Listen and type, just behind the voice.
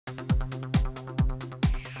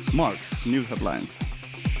Marks News Headlines.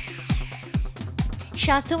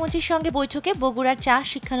 স্বাস্থ্যমন্ত্রীর সঙ্গে বৈঠকে বগুড়ার 4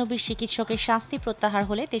 শিক্ষানবিশ চিকিৎসকের শাস্তি প্রত্যাহার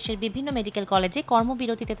হলে দেশের বিভিন্ন মেডিকেল কলেজে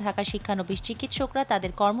কর্মবিরতিতে থাকা শিক্ষানবিশ চিকিৎসকরা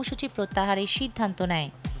তাদের কর্মসূচি প্রত্যাহারের সিদ্ধান্ত নেয়।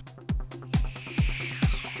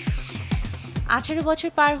 18 বছর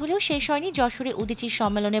পার হলেও শেষ হয়নি যশোরে উদীচীর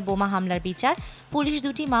সম্মেলনে বোমা হামলার বিচার। পুলিশ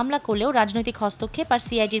 2টি মামলা করলেও রাজনৈতিক হস্তক্ষেপ আর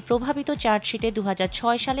সিআইডির প্রভাবিত চার্জশিটে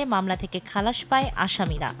 2006 সালে মামলা থেকে খালাস পায়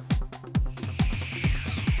আসামিরা।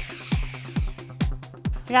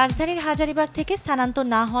 রাজধানীর হাজারীবাগ থেকে স্থানান্তর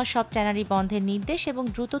না হওয়া সব ট্যানারি বন্ধের নির্দেশ এবং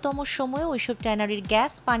দ্রুততম সময়ে ওইসব ট্যানারির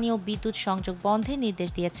গ্যাস, পানি ও বিদ্যুৎ সংযোগ বন্ধের নির্দেশ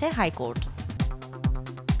দিয়েছে হাইকোর্ট।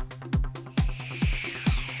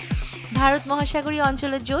 ভারত মহাসাগরীয়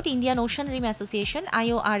অঞ্চলের জোট ইন্ডিয়ান ওশান রিম অ্যাসোসিয়েশন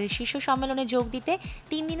IOR এর শীর্ষ সম্মেলনে যোগ দিতে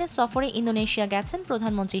 3 দিনের সফরে ইন্দোনেশিয়া গেছেন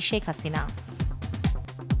প্রধানমন্ত্রী শেখ হাসিনা।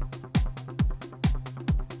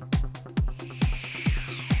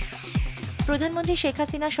 প্রধানমন্ত্রী শেখ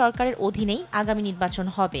হাসিনা সরকারের অধীনেই আগামী নির্বাচন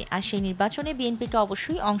হবে, আর সেই নির্বাচনে বিএনপিকে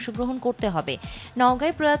অবশ্যই অংশগ্রহণ করতে হবে।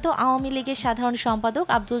 নওগাঁয় প্রয়াত আওয়ামী লীগের সাধারণ সম্পাদক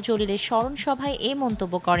আব্দুল জলিলের স্মরণ সভায় এ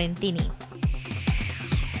মন্তব্য করেন তিনি।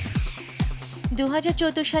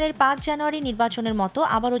 2014 সালের 5 জানুয়ারি নির্বাচনের মতো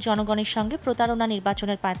আবারও জনগণের সঙ্গে প্রতারণা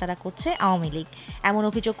নির্বাচনের পায়তারা করছে আওয়ামী লীগ, এমন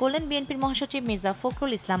অভিযোগ করলেন বিএনপির মহাসচিব মির্জা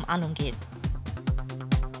ফখরুল ইসলাম আলমগীর।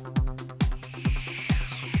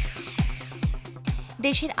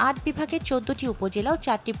 দেশের 8 বিভাগের 14টি উপজেলা ও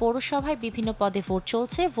 4টি পৌরসভায় বিভিন্ন পদে ভোট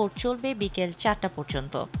চলছে। ভোট চলবে বিকেল 4টা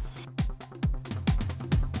পর্যন্ত।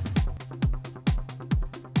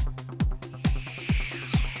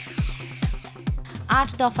 আট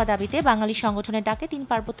দফা দাবিতে বাঙালি সংগঠনের ডাকে 3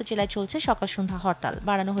 পার্বত্য জেলায় চলছে সকাল সন্ধ্যা হরতাল।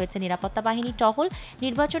 বাড়ানো হয়েছে নিরাপত্তা বাহিনী টহল।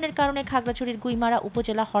 নির্বাচনের কারণে খাগড়াছড়ির গুইমারা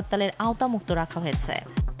উপজেলা হরতালের আওতামুক্ত রাখা হয়েছে।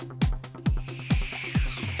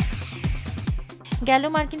 গেল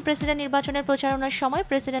মার্কিন প্রেসিডেন্ট নির্বাচনের প্রচারণার সময়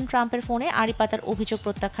প্রেসিডেন্ট ট্রাম্পের ফোনে আড়ি পাতার অভিযোগ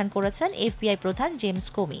প্রত্যাখ্যান করেছেন FBI প্রধান জেমস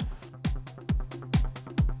কোমি।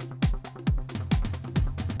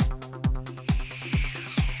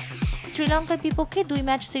 শ্রীলঙ্কার বিপক্ষে 2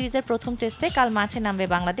 ম্যাচ সিরিজের প্রথম টেস্টে কাল মাঠে নামবে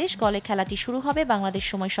বাংলাদেশ। গলে খেলাটি শুরু হবে বাংলাদেশ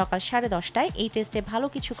সময় সকাল 10:30টায়। এই টেস্টে ভালো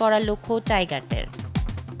কিছু করার লক্ষ্য টাইগারদের।